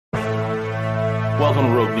Welcome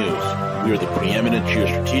to Rogue News. We are the preeminent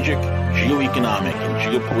geostrategic, geoeconomic, and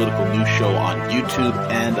geopolitical news show on YouTube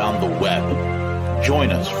and on the web.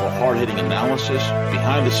 Join us for hard-hitting analysis,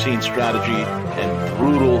 behind-the-scenes strategy, and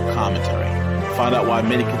brutal commentary. Find out why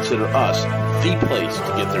many consider us the place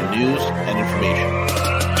to get their news and information.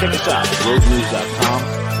 Check us out at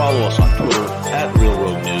roguenews.com. Follow us on Twitter at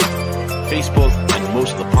RealRogueNews, Facebook, and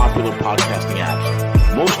most of the popular podcasting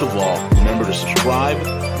apps. Most of all, remember to subscribe,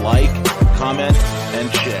 like, comment,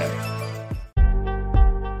 and share.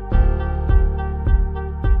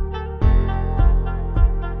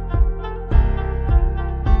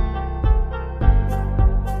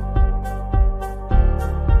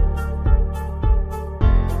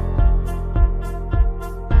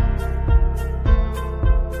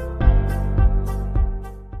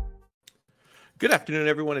 Good afternoon,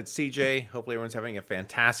 everyone. It's CJ. Hopefully everyone's having a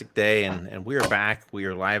fantastic day, and we are back. We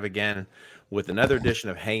are live again with another edition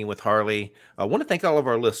of Hanging with Harley. I want to thank all of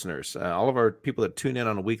our listeners, all of our people that tune in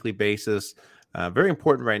on a weekly basis. Very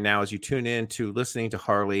important right now as you tune in to listening to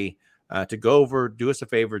Harley, to go over, do us a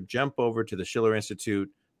favor, jump over to the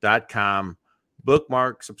SchillerInstitute.com,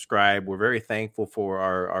 bookmark, subscribe. We're very thankful for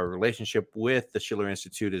our relationship with the Schiller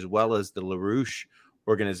Institute as well as the LaRouche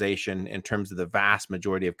organization in terms of the vast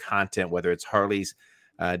majority of content, whether it's Harley's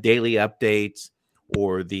daily updates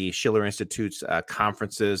or the Schiller Institute's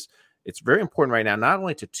conferences. It's very important right now not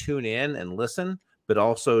only to tune in and listen, but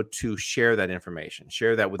also to share that information,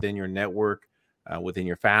 share that within your network, within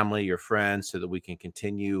your family, your friends, so that we can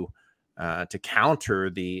continue to counter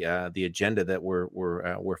the agenda that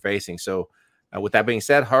we're facing. So with that being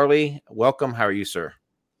said, Harley, welcome. How are you, sir?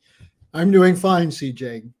 I'm doing fine,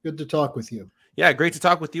 CJ. Good to talk with you. Yeah, great to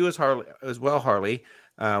talk with you as well, Harley.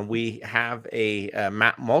 We have a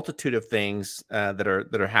multitude of things that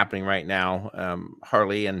are happening right now,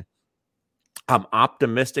 Harley, and I'm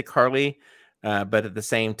optimistic, Harley, but at the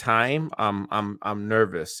same time, I'm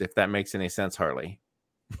nervous. If that makes any sense, Harley.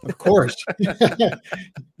 Of course,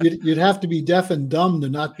 you'd have to be deaf and dumb to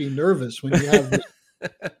not be nervous when you have this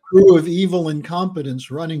crew of evil incompetence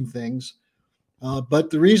running things. But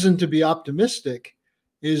the reason to be optimistic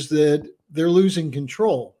is that they're losing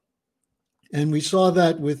control. And we saw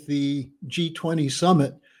that with the G20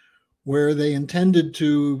 summit, where they intended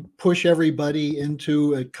to push everybody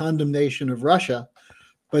into a condemnation of Russia.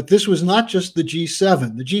 But this was not just the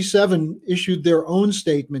G7. The G7 issued their own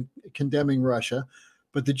statement condemning Russia,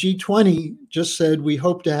 but the G20 just said, we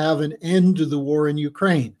hope to have an end to the war in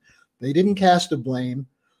Ukraine. They didn't cast a blame.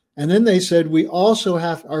 And then they said, we also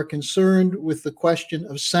are concerned with the question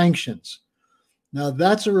of sanctions. Now,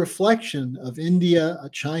 that's a reflection of India,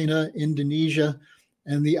 China, Indonesia,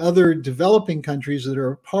 and the other developing countries that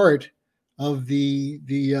are a part of the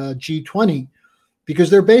G20, because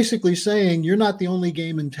they're basically saying you're not the only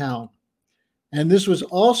game in town. And this was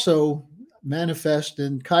also manifest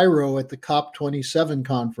in Cairo at the COP27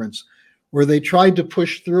 conference, where they tried to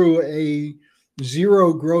push through a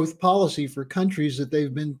zero growth policy for countries that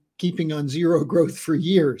they've been keeping on zero growth for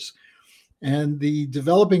years. And the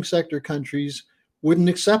developing sector countries wouldn't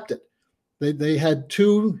accept it. They had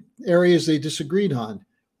two areas they disagreed on.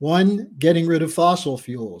 One, getting rid of fossil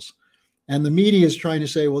fuels. And the media is trying to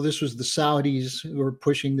say, well, this was the Saudis who were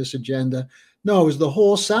pushing this agenda. No, it was the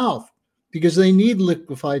whole South, because they need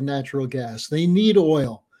liquefied natural gas. They need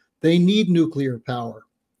oil. They need nuclear power.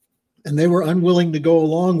 And they were unwilling to go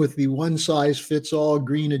along with the one-size-fits-all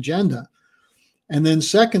green agenda. And then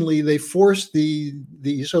secondly, they forced the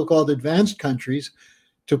so-called advanced countries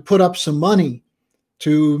to put up some money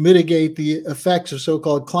to mitigate the effects of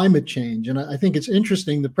so-called climate change. And I think it's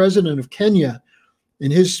interesting, the president of Kenya, in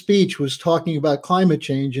his speech, was talking about climate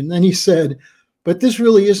change, and then he said, but this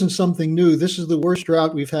really isn't something new. This is the worst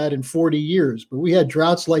drought we've had in 40 years, but we had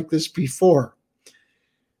droughts like this before.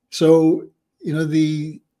 So,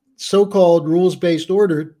 the so-called rules-based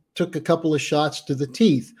order took a couple of shots to the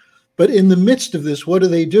teeth. But in the midst of this, what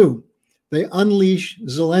do? They unleash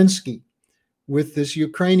Zelensky with this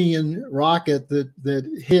Ukrainian rocket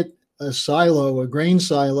that hit a grain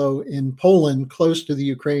silo in Poland close to the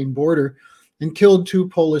Ukraine border and killed 2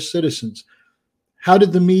 Polish citizens. How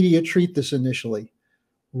did the media treat this initially?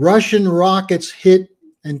 Russian rockets hit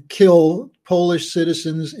and kill Polish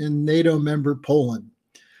citizens in NATO member Poland.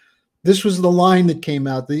 This was the line that came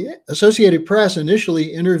out. The Associated Press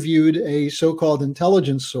initially interviewed a so-called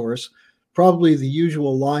intelligence source, probably the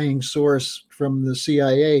usual lying source from the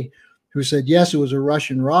CIA, who said, yes, it was a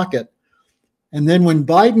Russian rocket. And then when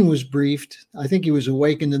Biden was briefed, I think he was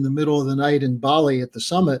awakened in the middle of the night in Bali at the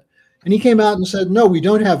summit, and he came out and said, no, we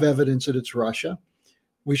don't have evidence that it's Russia.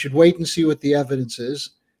 We should wait and see what the evidence is.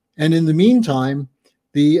 And in the meantime,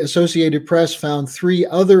 the Associated Press found 3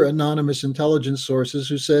 other anonymous intelligence sources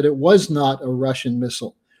who said it was not a Russian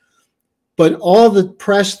missile. But all the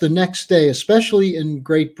press the next day, especially in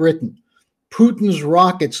Great Britain, Putin's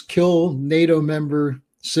rockets kill NATO member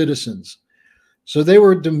citizens. So they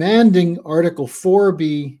were demanding Article 4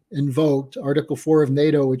 be invoked, Article 4 of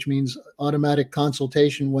NATO, which means automatic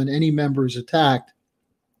consultation when any member is attacked.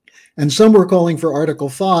 And some were calling for Article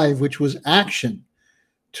 5, which was action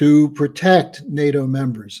to protect NATO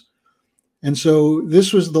members. And so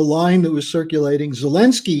this was the line that was circulating.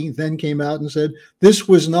 Zelensky then came out and said, this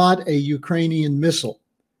was not a Ukrainian missile.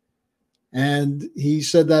 And he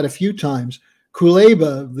said that a few times.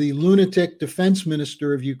 Kuleba, the lunatic defense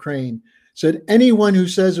minister of Ukraine, said anyone who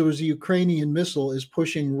says it was a Ukrainian missile is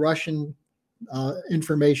pushing Russian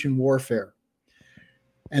information warfare.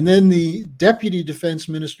 And then the deputy defense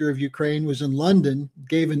minister of Ukraine was in London,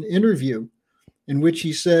 gave an interview in which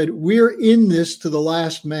he said, we're in this to the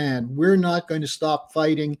last man. We're not going to stop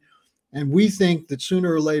fighting. And we think that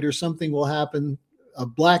sooner or later something will happen, a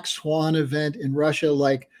black swan event in Russia,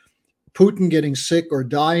 like Putin getting sick or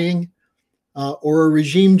dying, or a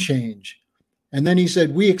regime change. And then he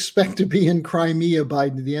said, we expect to be in Crimea by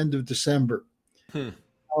the end of December.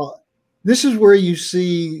 This is where you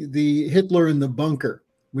see the Hitler in the bunker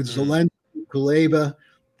with Zelensky, Kuleba,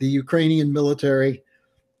 the Ukrainian military.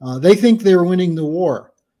 They think they're winning the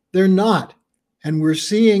war. They're not. And we're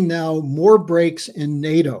seeing now more breaks in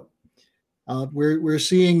NATO. We're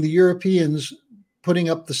seeing the Europeans putting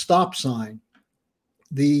up the stop sign.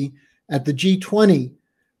 At the G20,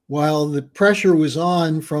 while the pressure was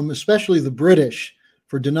on from especially the British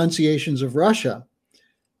for denunciations of Russia,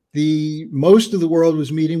 most of the world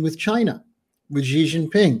was meeting with China, with Xi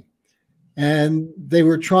Jinping. And they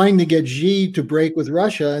were trying to get Xi to break with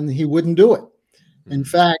Russia, and he wouldn't do it. In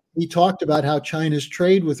fact, he talked about how China's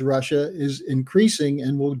trade with Russia is increasing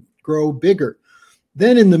and will grow bigger.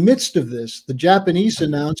 Then in the midst of this, the Japanese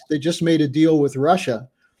announced they just made a deal with Russia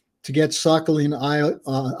to get Sakhalin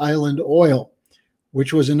Island oil,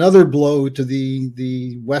 which was another blow to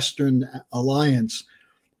the Western alliance.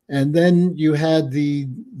 And then you had the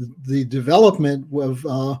development of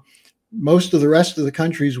most of the rest of the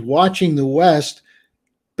countries watching the West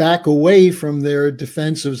back away from their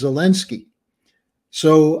defense of Zelensky.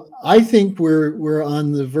 So I think we're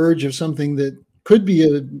on the verge of something that could be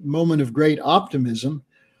a moment of great optimism.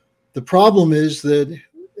 The problem is that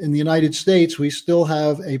in the United States, we still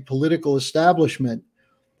have a political establishment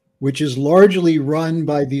which is largely run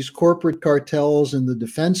by these corporate cartels in the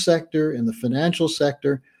defense sector, in the financial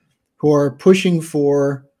sector, who are pushing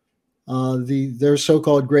for their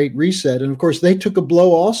so-called Great Reset. And of course, they took a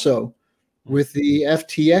blow also with the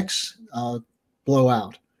FTX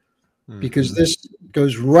blowout, because this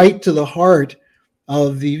goes right to the heart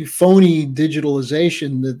of the phony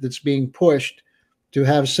digitalization that's being pushed to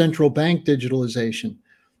have central bank digitalization.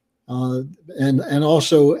 And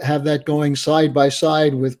also have that going side by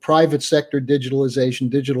side with private sector digitalization,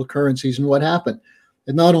 digital currencies. And what happened?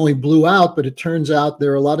 It not only blew out, but it turns out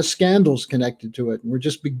there are a lot of scandals connected to it. And we're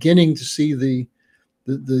just beginning to see the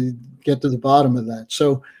get to the bottom of that.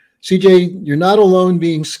 So, CJ, you're not alone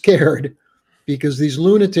being scared, because these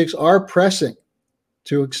lunatics are pressing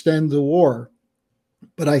to extend the war.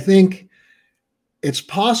 But I think it's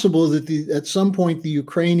possible that at some point the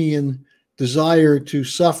Ukrainian desire to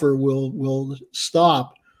suffer will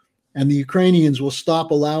stop, and the Ukrainians will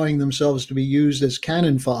stop allowing themselves to be used as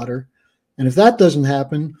cannon fodder. And if that doesn't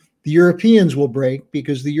happen, the Europeans will break,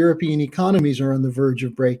 because the European economies are on the verge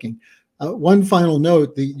of breaking. One final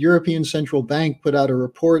note, the European Central Bank put out a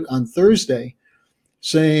report on Thursday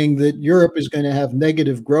saying that Europe is going to have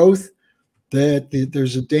negative growth, that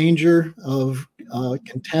there's a danger of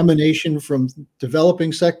contamination from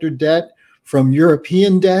developing sector debt, from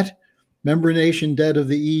European debt, member nation debt of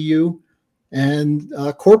the EU, and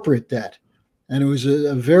corporate debt. And it was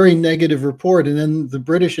a very negative report. And then the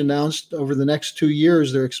British announced over the next 2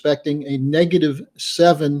 years, they're expecting a negative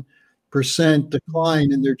 7%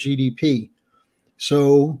 decline in their GDP.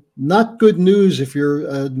 So not good news if you're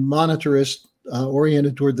a monetarist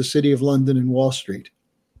oriented toward the City of London and Wall Street.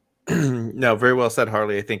 No, very well said,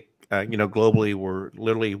 Harley. I think, globally, we're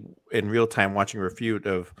literally in real time watching a refute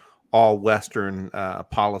of all Western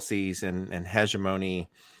policies and hegemony,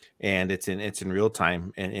 and it's in real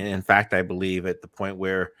time. And in fact, I believe at the point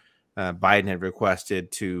where Biden had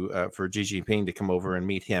requested for Xi Jinping to come over and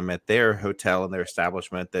meet him at their hotel and their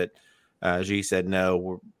establishment, that Xi said,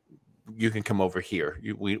 no, you can come over here.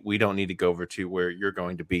 We don't need to go over to where you're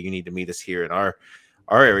going to be. You need to meet us here in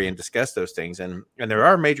our area and discuss those things. And there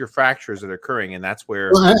are major fractures that are occurring, and that's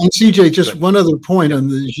where. Well, and CJ, just one other point on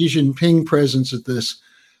the Xi Jinping presence at this: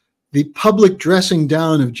 the public dressing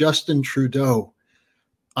down of Justin Trudeau.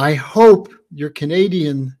 I hope your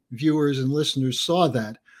Canadian viewers and listeners saw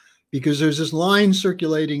that, because there's this line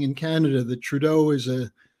circulating in Canada that Trudeau is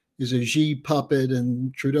a Xi puppet,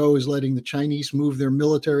 and Trudeau is letting the Chinese move their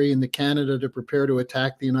military into Canada to prepare to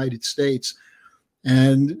attack the United States.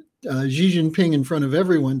 And Xi Jinping, in front of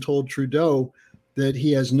everyone, told Trudeau that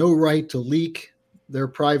he has no right to leak their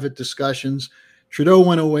private discussions. Trudeau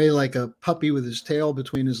went away like a puppy with his tail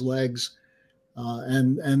between his legs.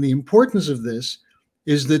 And the importance of this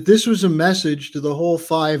is that this was a message to the whole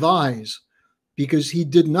Five Eyes, because he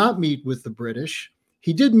did not meet with the British.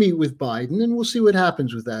 He did meet with Biden, and we'll see what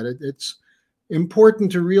happens with that. It's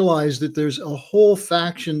important to realize that there's a whole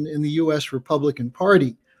faction in the U.S. Republican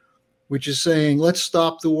Party which is saying, let's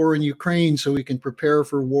stop the war in Ukraine so we can prepare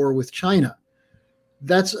for war with China.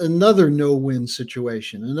 That's another no-win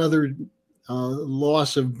situation, another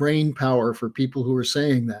loss of brain power for people who are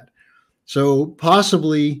saying that. So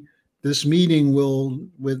possibly this meeting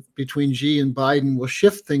between Xi and Biden will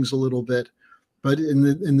shift things a little bit, but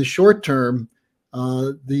in the short term,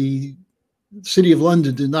 the City of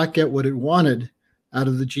London did not get what it wanted out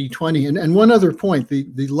of the G20. And one other point,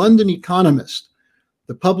 the London Economist,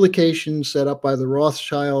 the publication set up by the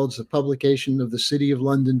Rothschilds, the publication of the City of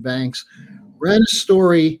London banks, ran a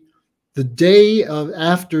story the day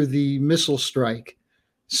after the missile strike,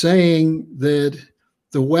 saying that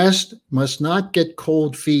the West must not get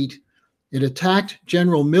cold feet. It attacked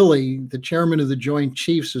General Milley, the chairman of the Joint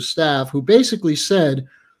Chiefs of Staff, who basically said,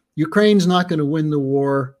 Ukraine's not going to win the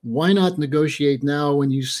war. Why not negotiate now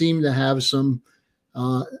when you seem to have some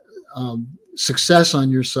success on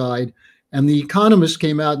your side? And the Economist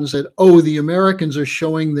came out and said, oh, the Americans are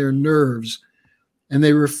showing their nerves. And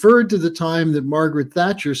they referred to the time that Margaret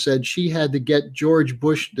Thatcher said she had to get George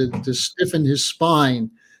Bush to stiffen his spine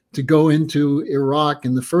to go into Iraq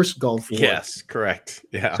in the first Gulf War. Yes, correct.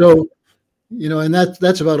 Yeah. So, and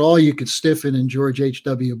that's about all you could stiffen in George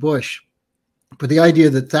H.W. Bush. But the idea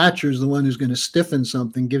that Thatcher is the one who's going to stiffen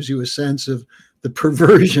something gives you a sense of the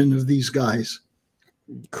perversion of these guys.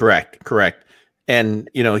 Correct. And,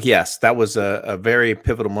 yes, that was a very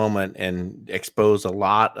pivotal moment and exposed a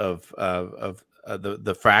lot of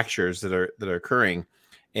the fractures that are occurring.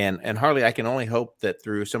 And Harley, I can only hope that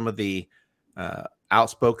through some of the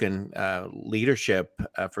outspoken leadership,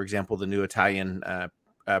 for example, the new Italian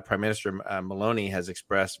Prime Minister Meloni has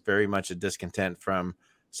expressed very much a discontent from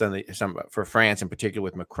for France in particular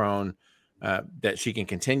with Macron, that she can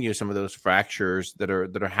continue some of those fractures that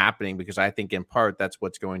are happening, because I think in part that's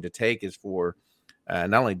what's going to take is for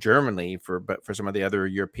not only Germany but for some of the other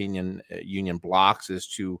European Union blocs is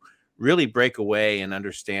to really break away and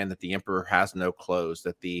understand that the emperor has no clothes,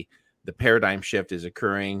 that the paradigm shift is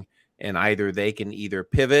occurring, and either they can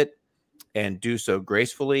pivot and do so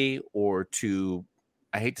gracefully, or to,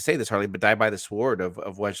 I hate to say this, Harley, but die by the sword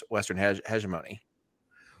of Western hegemony.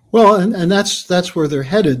 Well, and that's where they're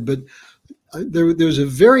headed. But there's a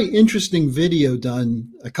very interesting video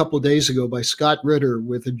done a couple of days ago by Scott Ritter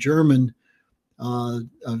with a German a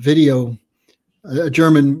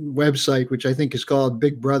German website, which I think is called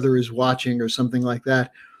Big Brother is Watching or something like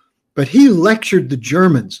that. But he lectured the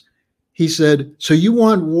Germans. He said, so you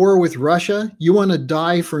want war with Russia? You want to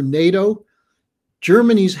die for NATO?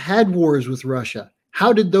 Germany's had wars with Russia.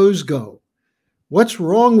 How did those go? What's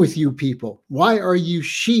wrong with you people? Why are you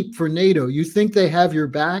sheep for NATO? You think they have your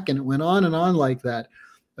back? And it went on and on like that.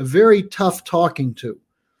 A very tough talking to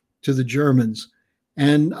the Germans.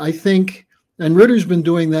 And I think, and Ritter's been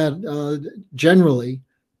doing that generally.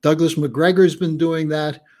 Douglas McGregor's been doing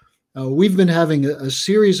that. We've been having a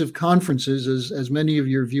series of conferences, as many of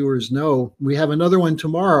your viewers know. We have another one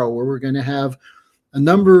tomorrow where we're going to have a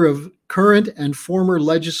number of current and former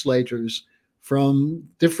legislators from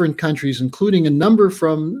different countries, including a number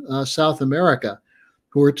from South America,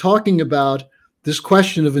 who are talking about this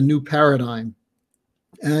question of a new paradigm.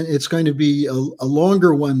 And it's going to be a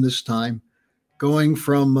longer one this time, going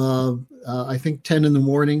from, I think, 10 in the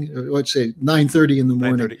morning, or let's say 9:30 in the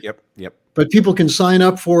morning. 9:30, yep. But people can sign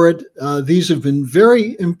up for it. These have been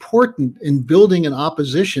very important in building an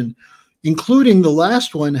opposition, including the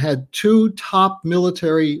last one had two top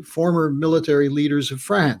former military leaders of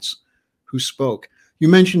France who spoke. You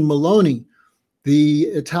mentioned Meloni. The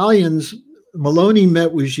Italians, Meloni met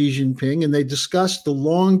with Xi Jinping, and they discussed the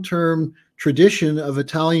long-term tradition of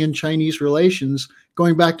Italian-Chinese relations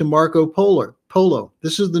going back to Marco Polo.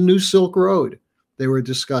 This is the new Silk Road they were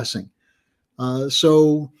discussing.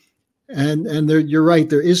 So And you're right.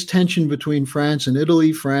 There is tension between France and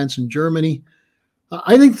Italy, France and Germany.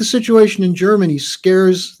 I think the situation in Germany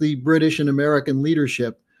scares the British and American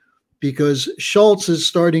leadership because Schultz is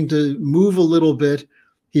starting to move a little bit.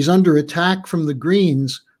 He's under attack from the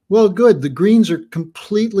Greens. Well, good. The Greens are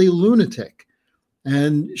completely lunatic,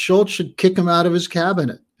 and Schultz should kick him out of his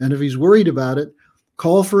cabinet. And if he's worried about it,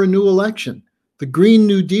 call for a new election. The Green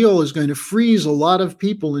New Deal is going to freeze a lot of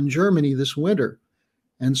people in Germany this winter.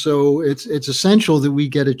 And so it's essential that we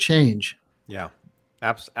get a change. Yeah,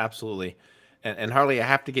 absolutely. And Harley, I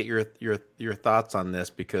have to get your thoughts on this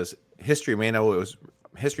because history may not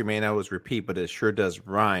always repeat, but it sure does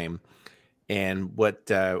rhyme. And what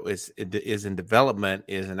is in development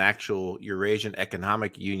is an actual Eurasian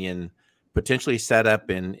Economic Union potentially set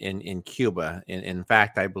up in Cuba. In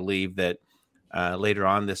fact, I believe that later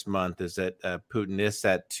on this month is that Putin is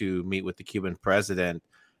set to meet with the Cuban president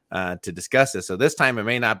to discuss this. So this time it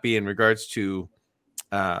may not be in regards to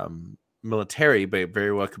military, but it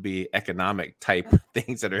very well could be economic type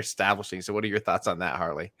things that are establishing. So what are your thoughts on that,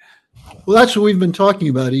 Harley? Well, that's what we've been talking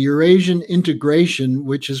about, a Eurasian integration,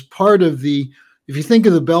 which is part of if you think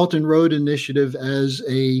of the Belt and Road Initiative as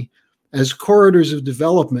corridors of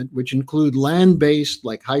development, which include land-based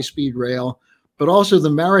like high-speed rail, but also the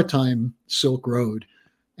maritime Silk Road.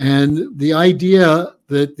 And the idea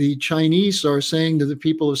that the Chinese are saying to the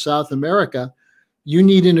people of South America, you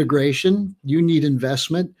need integration, you need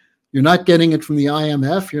investment. You're not getting it from the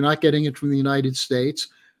IMF, you're not getting it from the United States,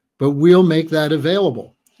 but we'll make that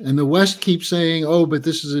available. And the West keeps saying, oh, but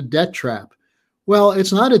this is a debt trap. Well,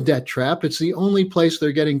 it's not a debt trap. It's the only place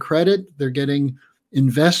they're getting credit, they're getting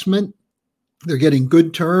investment, they're getting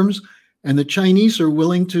good terms. And the Chinese are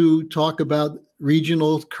willing to talk about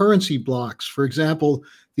regional currency blocks. For example,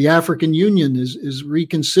 the African Union is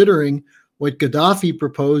reconsidering what Gaddafi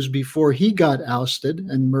proposed before he got ousted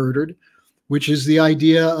and murdered, which is the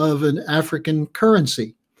idea of an African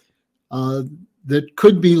currency that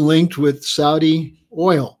could be linked with Saudi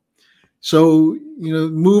oil. So,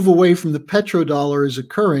 move away from the petrodollar is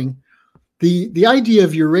occurring. The idea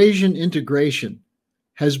of Eurasian integration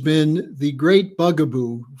has been the great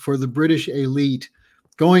bugaboo for the British elite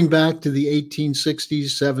going back to the 1860s,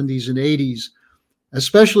 70s, and 80s,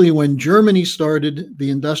 especially when Germany started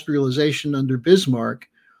the industrialization under Bismarck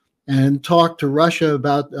and talked to Russia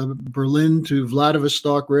about Berlin to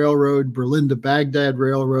Vladivostok Railroad, Berlin to Baghdad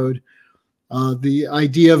Railroad. The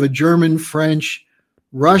idea of a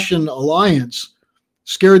German-French-Russian alliance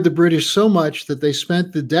scared the British so much that they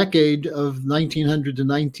spent the decade of 1900 to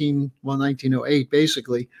 1908,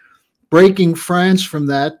 basically, breaking France from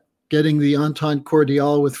that, getting the Entente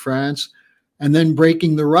Cordiale with France, and then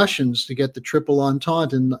breaking the Russians to get the Triple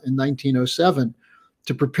Entente in 1907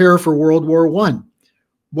 to prepare for World War I.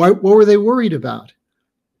 What were they worried about?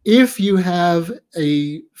 If you have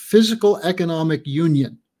a physical economic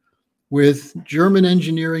union with German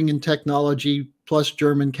engineering and technology plus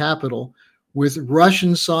German capital, with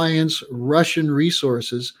Russian science, Russian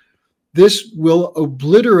resources, this will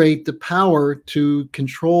obliterate the power to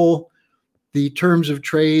control the terms of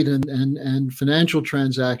trade and financial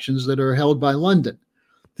transactions that are held by London.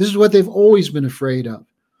 This is what they've always been afraid of.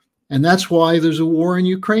 And that's why there's a war in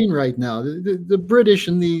Ukraine right now. The British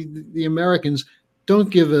and the Americans don't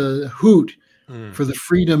give a hoot for the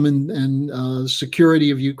freedom and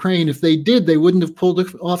security of Ukraine. If they did, they wouldn't have pulled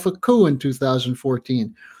off a coup in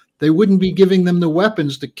 2014. They wouldn't be giving them the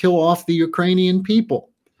weapons to kill off the Ukrainian people.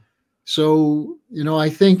 So, I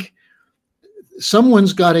think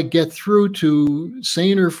someone's got to get through to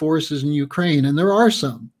saner forces in Ukraine, and there are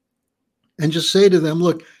some, and just say to them,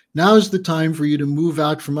 look, now's the time for you to move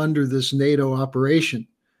out from under this NATO operation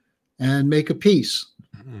and make a peace.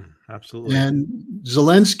 Absolutely. And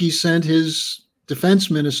Zelensky sent his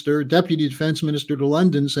deputy defense minister to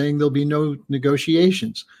London saying there'll be no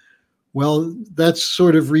negotiations. Well, that's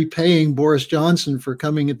sort of repaying Boris Johnson for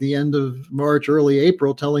coming at the end of March, early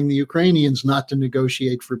April, telling the Ukrainians not to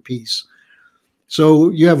negotiate for peace. So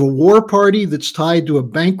you have a war party that's tied to a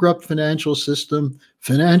bankrupt financial system,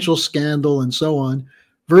 financial scandal, and so on,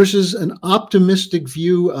 versus an optimistic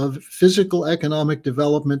view of physical economic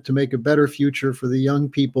development to make a better future for the young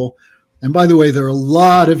people. And by the way, there are a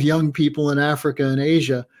lot of young people in Africa and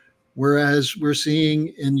Asia, whereas we're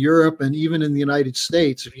seeing in Europe and even in the United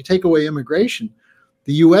States, if you take away immigration,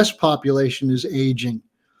 the US population is aging.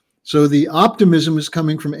 So the optimism is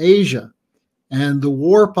coming from Asia, and the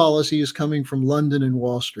war policy is coming from London and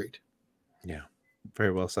Wall Street. Yeah,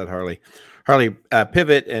 very well said, Harley. Harley,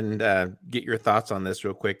 pivot and get your thoughts on this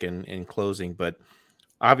real quick in closing. But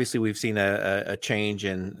obviously we've seen a change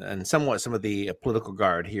in somewhat some of the political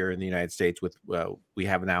guard here in the United States. With we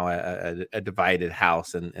have now a divided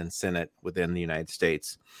House and Senate within the United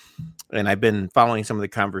States, and I've been following some of the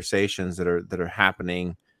conversations that are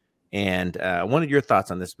happening. And I wanted your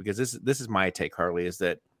thoughts on this, because this is my take, Harley, is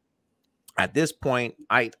that at this point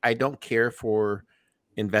I don't care for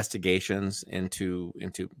investigations into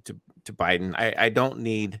Biden. I don't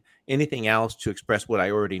need anything else to express what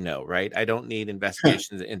I already know, right? I don't need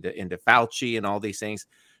investigations into Fauci and all these things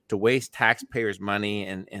to waste taxpayers' money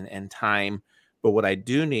and time. But what I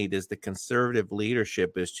do need is the conservative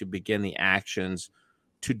leadership is to begin the actions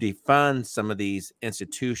to defund some of these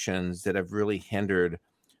institutions that have really hindered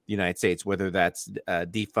the United States, whether that's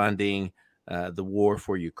defunding the war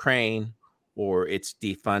for Ukraine, or it's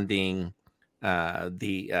defunding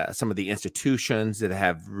some of the institutions that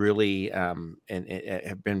have really and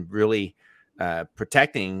have been really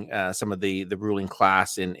protecting some of the ruling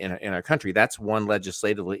class in our country. That's one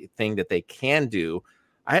legislative thing that they can do.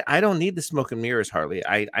 I don't need the smoke and mirrors, Harley.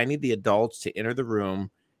 I need the adults to enter the room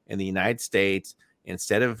in the United States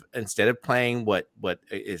instead of playing what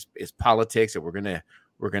is politics, that we're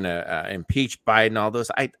gonna impeach Biden, all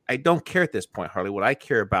those. I don't care at this point, Harley. What I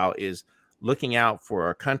care about is looking out for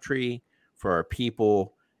our country, for our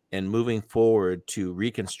people, and moving forward to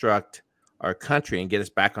reconstruct our country and get us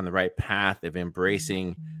back on the right path of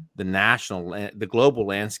embracing the global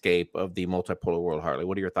landscape of the multipolar world. Harley,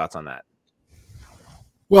 what are your thoughts on that?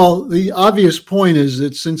 Well, the obvious point is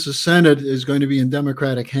that since the Senate is going to be in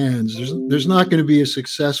Democratic hands, there's not going to be a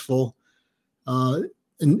successful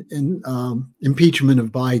impeachment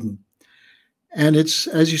of Biden. And it's,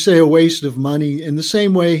 as you say, a waste of money. In the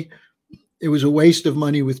same way, it was a waste of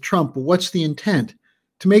money with Trump. But what's the intent?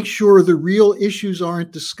 To make sure the real issues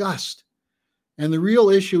aren't discussed. And the real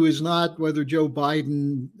issue is not whether Joe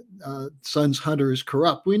Biden, son's Hunter, is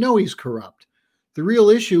corrupt. We know he's corrupt. The real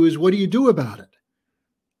issue is, what do you do about it?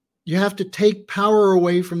 You have to take power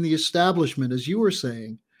away from the establishment, as you were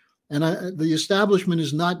saying. And the establishment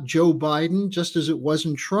is not Joe Biden, just as it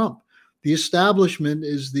wasn't Trump. The establishment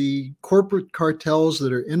is the corporate cartels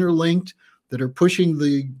that are interlinked, that are pushing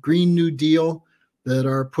the Green New Deal, that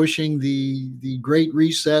are pushing the Great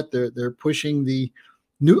Reset. They're pushing the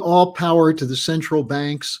all power to the central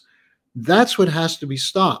banks. That's what has to be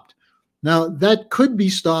stopped. Now, that could be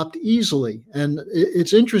stopped easily. And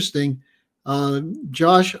it's interesting.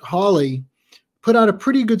 Josh Hawley put out a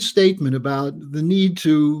pretty good statement about the need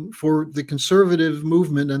for the conservative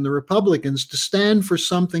movement and the Republicans to stand for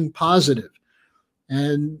something positive.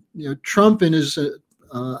 And Trump, in his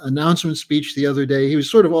announcement speech the other day, he was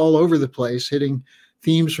sort of all over the place, hitting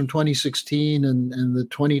themes from 2016 and the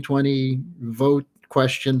 2020 vote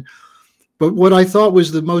question. But what I thought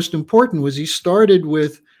was the most important was he started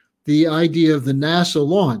with the idea of the NASA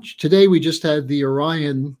launch. Today, we just had the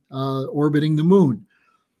Orion orbiting the moon.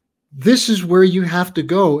 This is where you have to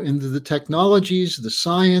go, into the technologies, the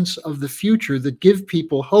science of the future that give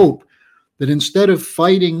people hope, that instead of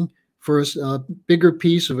fighting for a bigger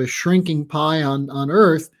piece of a shrinking pie on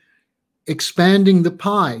Earth, expanding the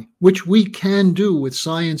pie, which we can do with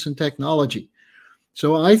science and technology.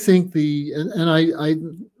 So I think I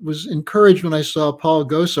was encouraged when I saw Paul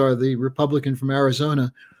Gosar, the Republican from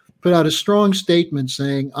Arizona, put out a strong statement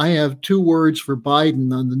saying, I have 2 words for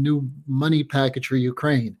Biden on the new money package for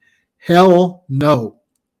Ukraine. Hell no.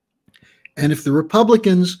 And if the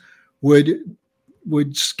Republicans would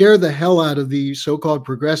scare the hell out of the so-called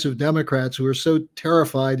progressive Democrats, who are so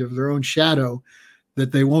terrified of their own shadow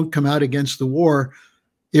that they won't come out against the war,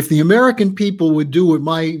 if the American people would do what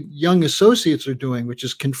my young associates are doing, which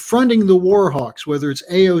is confronting the war hawks, whether it's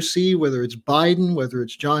AOC, whether it's Biden, whether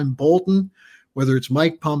it's John Bolton, whether it's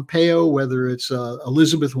Mike Pompeo, whether it's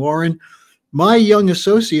Elizabeth Warren, my young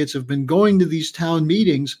associates have been going to these town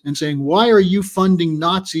meetings and saying, why are you funding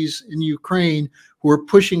Nazis in Ukraine who are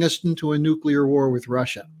pushing us into a nuclear war with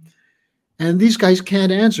Russia? And these guys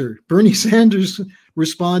can't answer. Bernie Sanders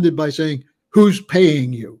responded by saying, who's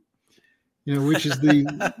paying you? Which is the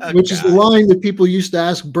is the line that people used to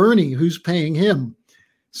ask Bernie, who's paying him?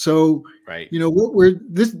 So, right.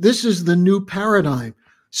 This is the new paradigm.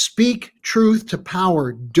 Speak truth to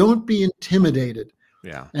power. Don't be intimidated.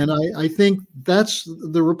 Yeah. And I think that's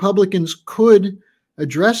the Republicans could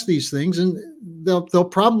address these things, and they'll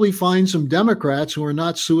probably find some Democrats who are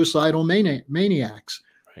not suicidal maniacs.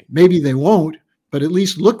 Right. Maybe they won't, but at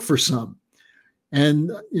least look for some.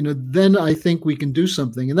 And then I think we can do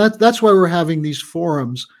something. And that's why we're having these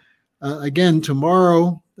forums again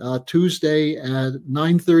tomorrow, Tuesday at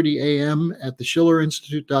 9:30 a.m. at the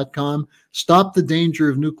SchillerInstitute.com. Stop the danger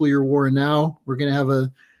of nuclear war now. We're going to have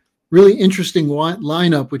really interesting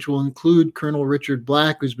lineup, which will include Colonel Richard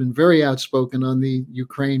Black, who's been very outspoken on the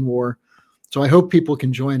Ukraine war. So I hope people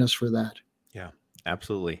can join us for that. Yeah,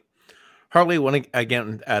 absolutely. Harley,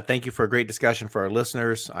 again, thank you for a great discussion for our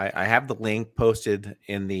listeners. I have the link posted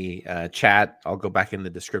in the chat. I'll go back in the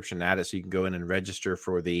description at it so you can go in and register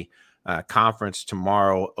for the conference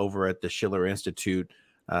tomorrow over at the Schiller Institute.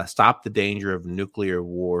 Stop the danger of nuclear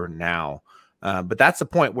war now. But that's the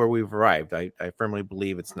point where we've arrived. I firmly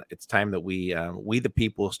believe it's time that we the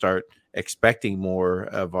people start expecting more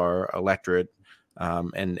of our electorate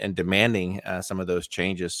and demanding some of those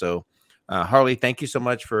changes. So, Harley, thank you so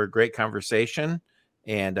much for a great conversation,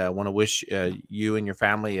 and I want to wish you and your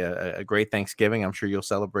family a great Thanksgiving. I'm sure you'll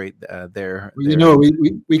celebrate there. You know,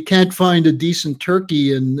 we can't find a decent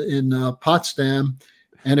turkey in Potsdam.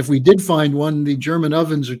 And if we did find one, the German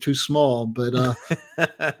ovens are too small. But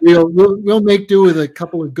we'll make do with a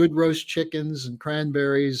couple of good roast chickens and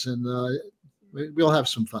cranberries, and we'll have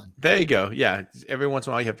some fun. There you go. Yeah, every once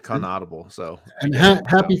in a while you have to call an audible. So, and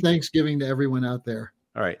happy Thanksgiving to everyone out there.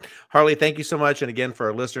 All right, Harley, thank you so much. And again, for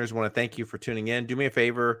our listeners, I want to thank you for tuning in. Do me a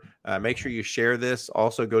favor, make sure you share this.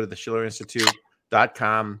 Also, go to the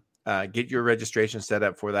SchillerInstitute.com. Get your registration set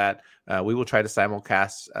up for that. We will try to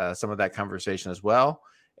simulcast some of that conversation as well.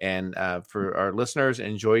 And for our listeners,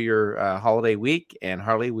 enjoy your holiday week. And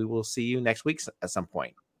Harley, we will see you next week at some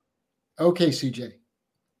point. Okay, CJ.